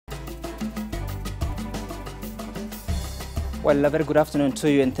Well, a very good afternoon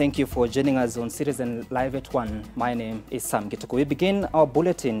to you, and thank you for joining us on Citizen Live at 1. My name is Sam Gituku. We begin our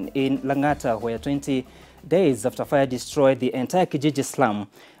bulletin in Langata, where 20 days after fire destroyed the entire Kijiji slum,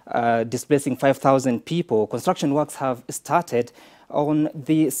 displacing 5,000 people, construction works have started on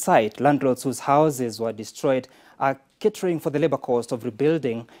the site. Landlords whose houses were destroyed are catering for the labor cost of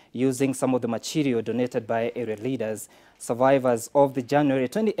rebuilding using some of the material donated by area leaders. Survivors of the January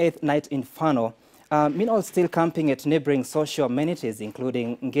 28th night inferno meanwhile still camping at neighboring social amenities,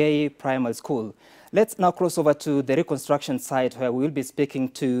 including Ngei Primary School. Let's now cross over to the reconstruction site, where we will be speaking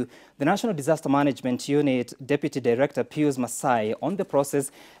to the National Disaster Management Unit Deputy Director Pius Masai on the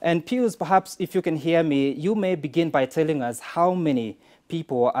process. And Pius, perhaps if you can hear me, you may begin by telling us how many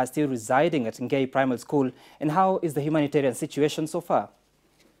people are still residing at Ngei Primary School and how is the humanitarian situation so far?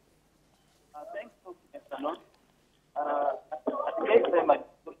 Thanks for Mr. Lon. At Ngei Primary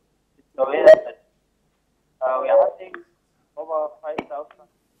School, it's aware that we are having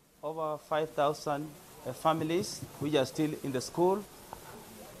over 5,000 families which are still in the school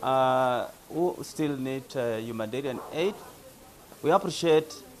who still need humanitarian aid. We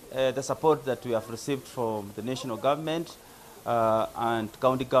appreciate the support that we have received from the national government and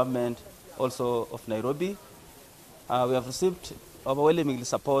county government, also of Nairobi. We have received overwhelming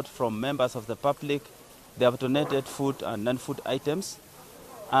support from members of the public. They have donated food and non-food items.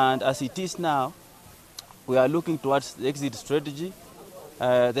 And as it is now, we are looking towards the exit strategy.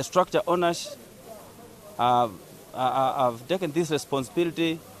 The structure owners have taken this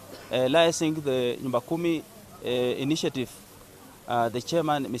responsibility, liaising the Nyumba Kumi initiative. The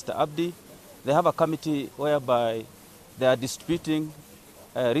chairman, Mr. Abdi, they have a committee whereby they are distributing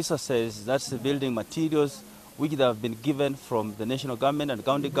resources, that's the building materials, which they have been given from the national government and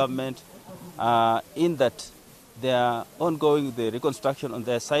county government, in that they are ongoing the reconstruction on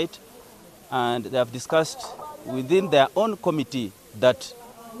their site. And they have discussed within their own committee that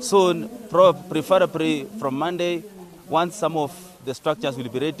soon, preferably from Monday, once some of the structures will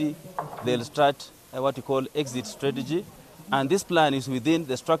be ready, they'll start what we call exit strategy. And this plan is within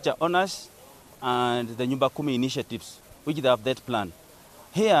the structure owners and the Nyumba Kumi initiatives, which they have that plan.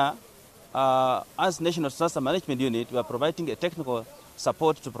 Here, as National Disaster Management Unit, we are providing a technical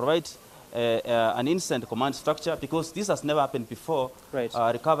support to provide an instant command structure, because this has never happened before. Right.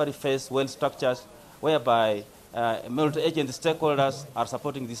 Recovery phase well structured, whereby multi-agent stakeholders are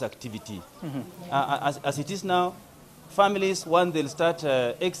supporting this activity. As it is now, families, when they'll start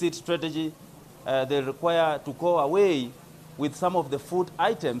exit strategy, they require to go away with some of the food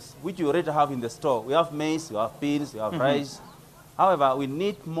items which you already have in the store. We have maize, we have beans, we have rice. However, we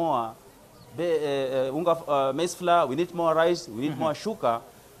need more maize flour, we need more rice, we need more sugar,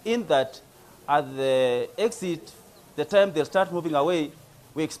 in that at the exit, the time they'll start moving away,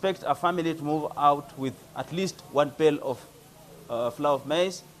 we expect a family to move out with at least 1 pail of flour of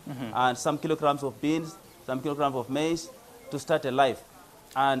maize and some kilograms of beans, some kilograms of maize to start a life.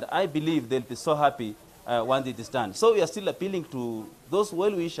 And I believe they'll be so happy once it is done. So we are still appealing to those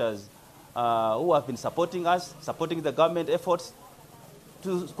well-wishers who have been supporting us, supporting the government efforts,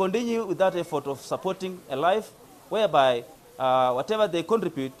 to continue with that effort of supporting a life whereby whatever they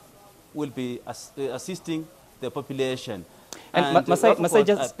contribute will be assisting the population. And Masai,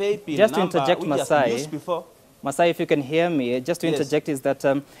 just to interject, Masai, if you can hear me, just to interject is that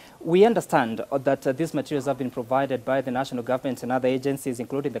we understand that these materials have been provided by the national government and other agencies,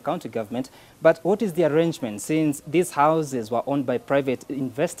 including the county government. But what is the arrangement, since these houses were owned by private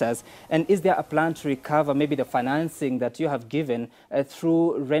investors? And is there a plan to recover maybe the financing that you have given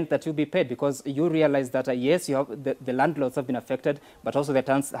through rent that will be paid? Because you realize that, yes, you have the landlords have been affected, but also the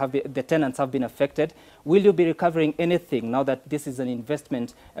tenants have been affected. Will you be recovering anything now that this is an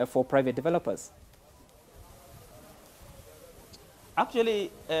investment for private developers? Actually,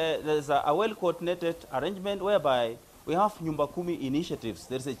 there's a well-coordinated arrangement whereby we have Nyumba Kumi initiatives.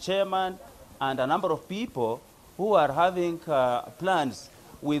 There's a chairman and a number of people who are having plans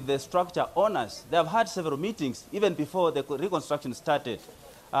with the structure owners. They have had several meetings even before the reconstruction started.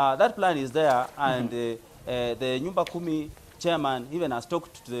 That plan is there, and the Nyumba Kumi chairman even has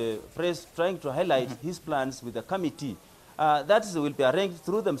talked to the press, trying to highlight his plans with the committee. That will be arranged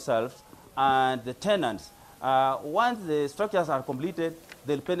through themselves and the tenants. Once the structures are completed,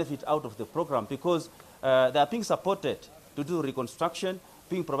 they'll benefit out of the program, because they are being supported to do reconstruction,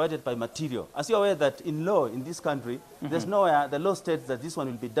 being provided by material. As you're aware that in law in this country, there's nowhere the law states that this one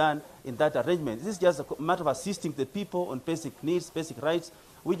will be done in that arrangement. This is just a matter of assisting the people on basic needs, basic rights,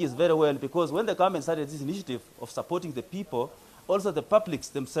 which is very well, because when the government started this initiative of supporting the people, also the publics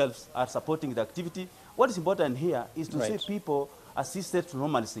themselves are supporting the activity. What is important here is to see people assisted to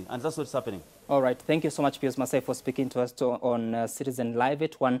normalcy, and that's what's happening. All right. Thank you so much, Pius Masai, for speaking to us on Citizen Live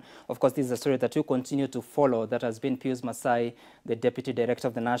at 1. Of course, this is a story that you continue to follow. That has been Pius Masai, the Deputy Director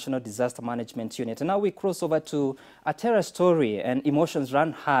of the National Disaster Management Unit. And now we cross over to a terror story, and emotions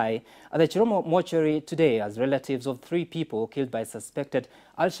run high at the Chiromo mortuary today as relatives of 3 people killed by suspected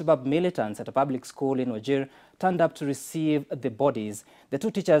Al-Shabaab militants at a public school in Wajir turned up to receive the bodies. The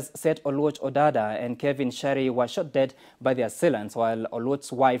 2 teachers, Seth Oluoch Odada and Kevin Shari, were shot dead by their assailants, while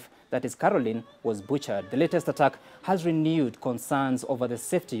Oluoch's wife, that is Caroline, was butchered. The latest attack has renewed concerns over the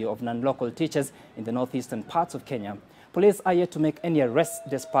safety of non-local teachers in the northeastern parts of Kenya. Police are yet to make any arrests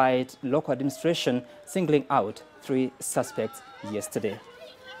despite local administration singling out 3 suspects yesterday.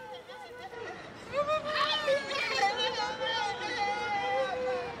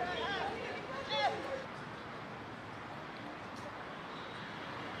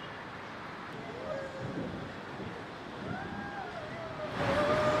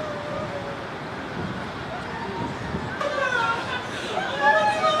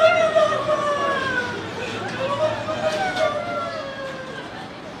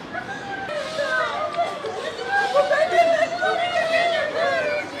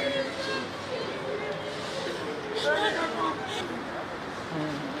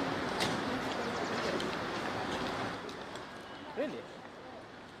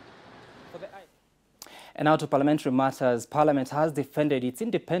 And now to parliamentary matters. Parliament has defended its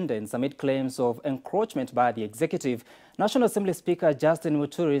independence amid claims of encroachment by the executive. National Assembly Speaker Justin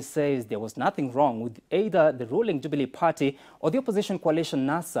Muturi says there was nothing wrong with either the ruling Jubilee Party or the opposition coalition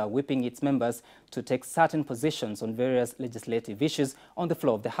NASA whipping its members to take certain positions on various legislative issues on the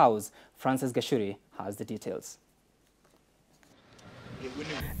floor of the House. Francis Gashuri has the details.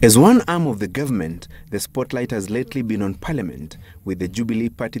 As one arm of the government, the spotlight has lately been on Parliament, with the Jubilee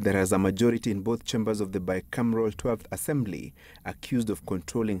Party that has a majority in both chambers of the bicameral 12th Assembly accused of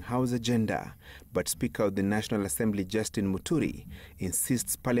controlling House agenda. But Speaker of the National Assembly Justin Muturi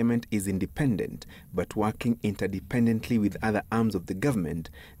insists Parliament is independent but working interdependently with other arms of the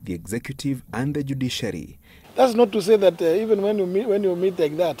government, the executive and the judiciary. That's not to say that even when you meet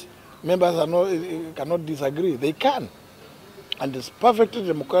like that, members cannot disagree. They can. And it's perfectly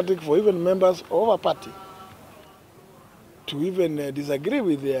democratic for even members of a party to even disagree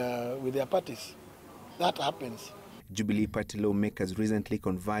with their parties. That happens. Jubilee Party lawmakers recently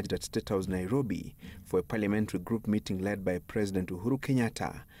converged at State House, Nairobi, for a parliamentary group meeting led by President Uhuru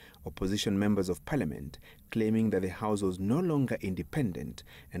Kenyatta. Opposition members of Parliament claiming that the House was no longer independent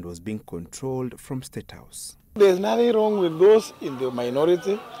and was being controlled from State House. There's nothing wrong with those in the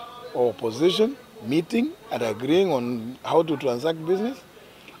minority or opposition meeting and agreeing on how to transact business,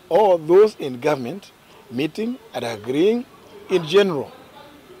 or those in government meeting and agreeing in general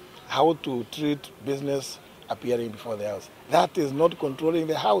how to treat business appearing before the House. That is not controlling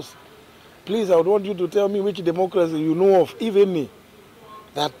the House. Please, I would want you to tell me which democracy you know of, if any,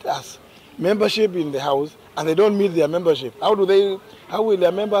 that has membership in the House and they don't meet their membership. How will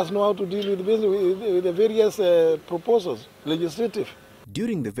their members know how to deal with business, with the various proposals, legislative?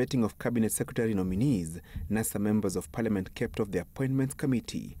 During the vetting of Cabinet Secretary nominees, NASA members of Parliament kept off the Appointments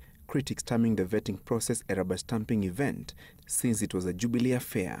Committee, critics terming the vetting process a rubber-stamping event since it was a Jubilee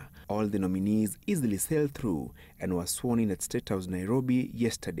affair. All the nominees easily sailed through and were sworn in at State House, Nairobi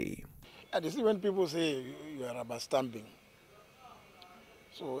yesterday. And you see, when people say you are rubber-stamping,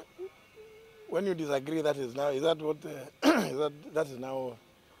 so when you disagree, that is now, is that what, that is now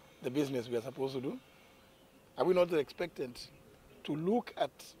the business we are supposed to do? Are we not expected to look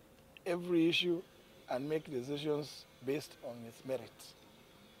at every issue and make decisions based on its merits?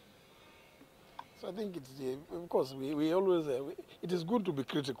 So I think it's, of course, we always, it is good to be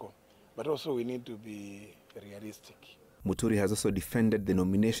critical, but also we need to be realistic. Muturi has also defended the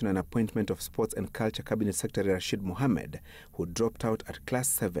nomination and appointment of Sports and Culture Cabinet Secretary Rashid Mohammed, who dropped out at Class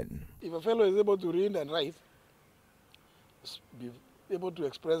 7. If a fellow is able to read and write, be able to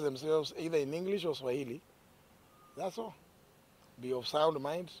express themselves either in English or Swahili, that's all. Be of sound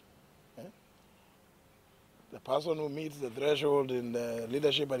mind. The person who meets the threshold in the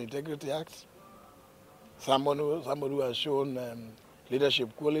Leadership and Integrity Act, somebody who has shown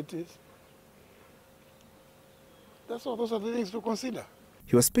leadership qualities. That's all. Those are the things to consider.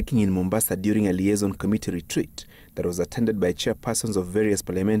 He was speaking in Mombasa during a liaison committee retreat that was attended by chairpersons of various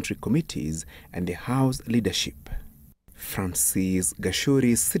parliamentary committees and the House leadership. Francis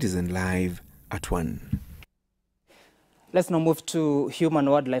Gashuri, Citizen Live at 1. Let's now move to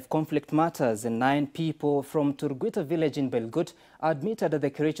human-wildlife conflict matters. 9 people from Turguita village in Belgut are admitted at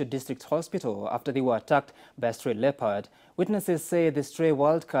the Kericho District Hospital after they were attacked by a stray leopard. Witnesses say the stray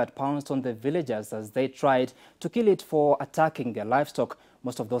wildcat pounced on the villagers as they tried to kill it for attacking their livestock.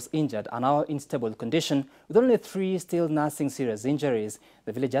 Most of those injured are now in stable condition, with only 3 still nursing serious injuries.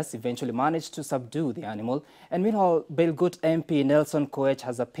 The villagers eventually managed to subdue the animal. And meanwhile, Belgut MP Nelson Koech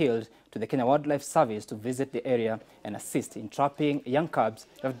has appealed to the Kenya Wildlife Service to visit the area and assist in trapping young cubs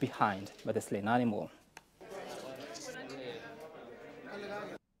left behind by the slain animal.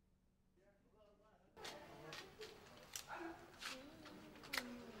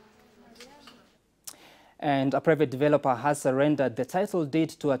 And a private developer has surrendered the title deed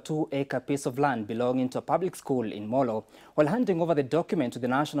to a 2-acre piece of land belonging to a public school in Molo. While handing over the document to the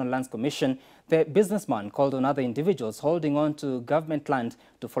National Lands Commission, the businessman called on other individuals holding on to government land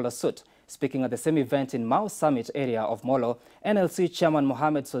to follow suit. Speaking at the same event in Mau Summit area of Molo, NLC Chairman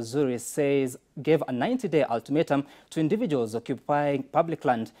Mohamed Swazuri gave a 90-day ultimatum to individuals occupying public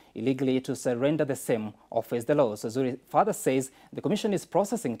land illegally to surrender the same or face the law. Swazuri further says the Commission is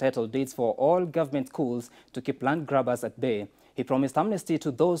processing title deeds for all government schools to keep land grabbers at bay. He promised amnesty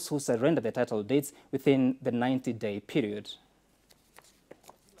to those who surrender the title deeds within the 90-day period.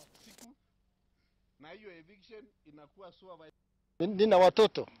 Nina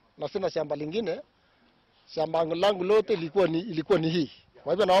watoto na sina shamba lingine, shamba langu lote ilikuwa ni hii.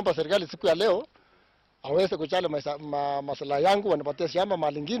 Kwa hivyo naomba serikali siku ya leo aweze kuchale masuala yangu, wanipatie shamba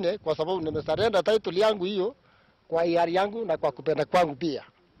mahali lingine, kwa sababu nimesarenda title yangu hiyo kwa hiari yangu na kwa kupenda kwangu pia.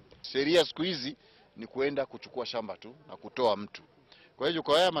 Sheria siku hizi ni kuenda kuchukua shamba tu na kutoa mtu. Kwa hivyo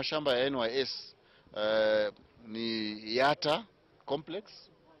kwa haya mashamba ya NYS ni Yata Complex,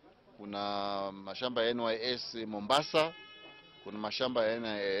 kuna mashamba ya NYS Mombasa, kuna mashamba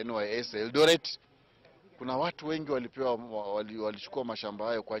ya NYS Eldoret. Kuna watu wengi walichukua mashamba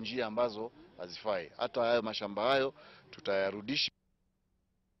hayo kwa njia ambazo hazifai. Hata hayo mashamba hayo tutayarudisha.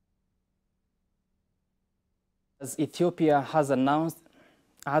 As Ethiopia has announced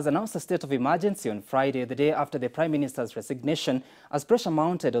a state of emergency on Friday, the day after the Prime Minister's resignation, as pressure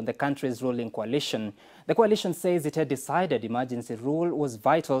mounted on the country's ruling coalition. The coalition says it had decided emergency rule was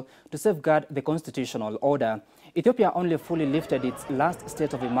vital to safeguard the constitutional order. Ethiopia only fully lifted its last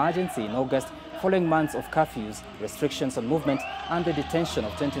state of emergency in August, following months of curfews, restrictions on movement, and the detention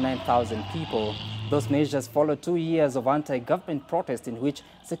of 29,000 people. Those measures followed 2 years of anti-government protest in which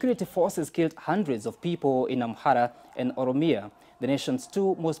security forces killed hundreds of people in Amhara and Oromia, the nation's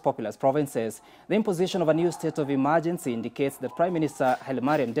 2 most populous provinces. The imposition of a new state of emergency indicates that Prime Minister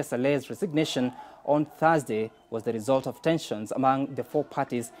Hailemariam Desalegne's resignation on Thursday was the result of tensions among the 4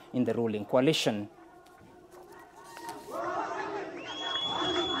 parties in the ruling coalition.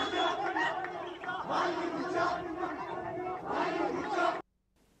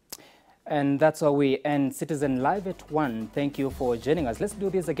 And that's how we end Citizen Live at 1. Thank you for joining us. Let's do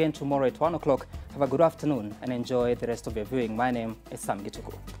this again tomorrow at 1 o'clock. Have a good afternoon and enjoy the rest of your viewing. My name is Sam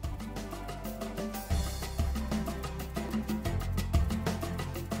Gituku.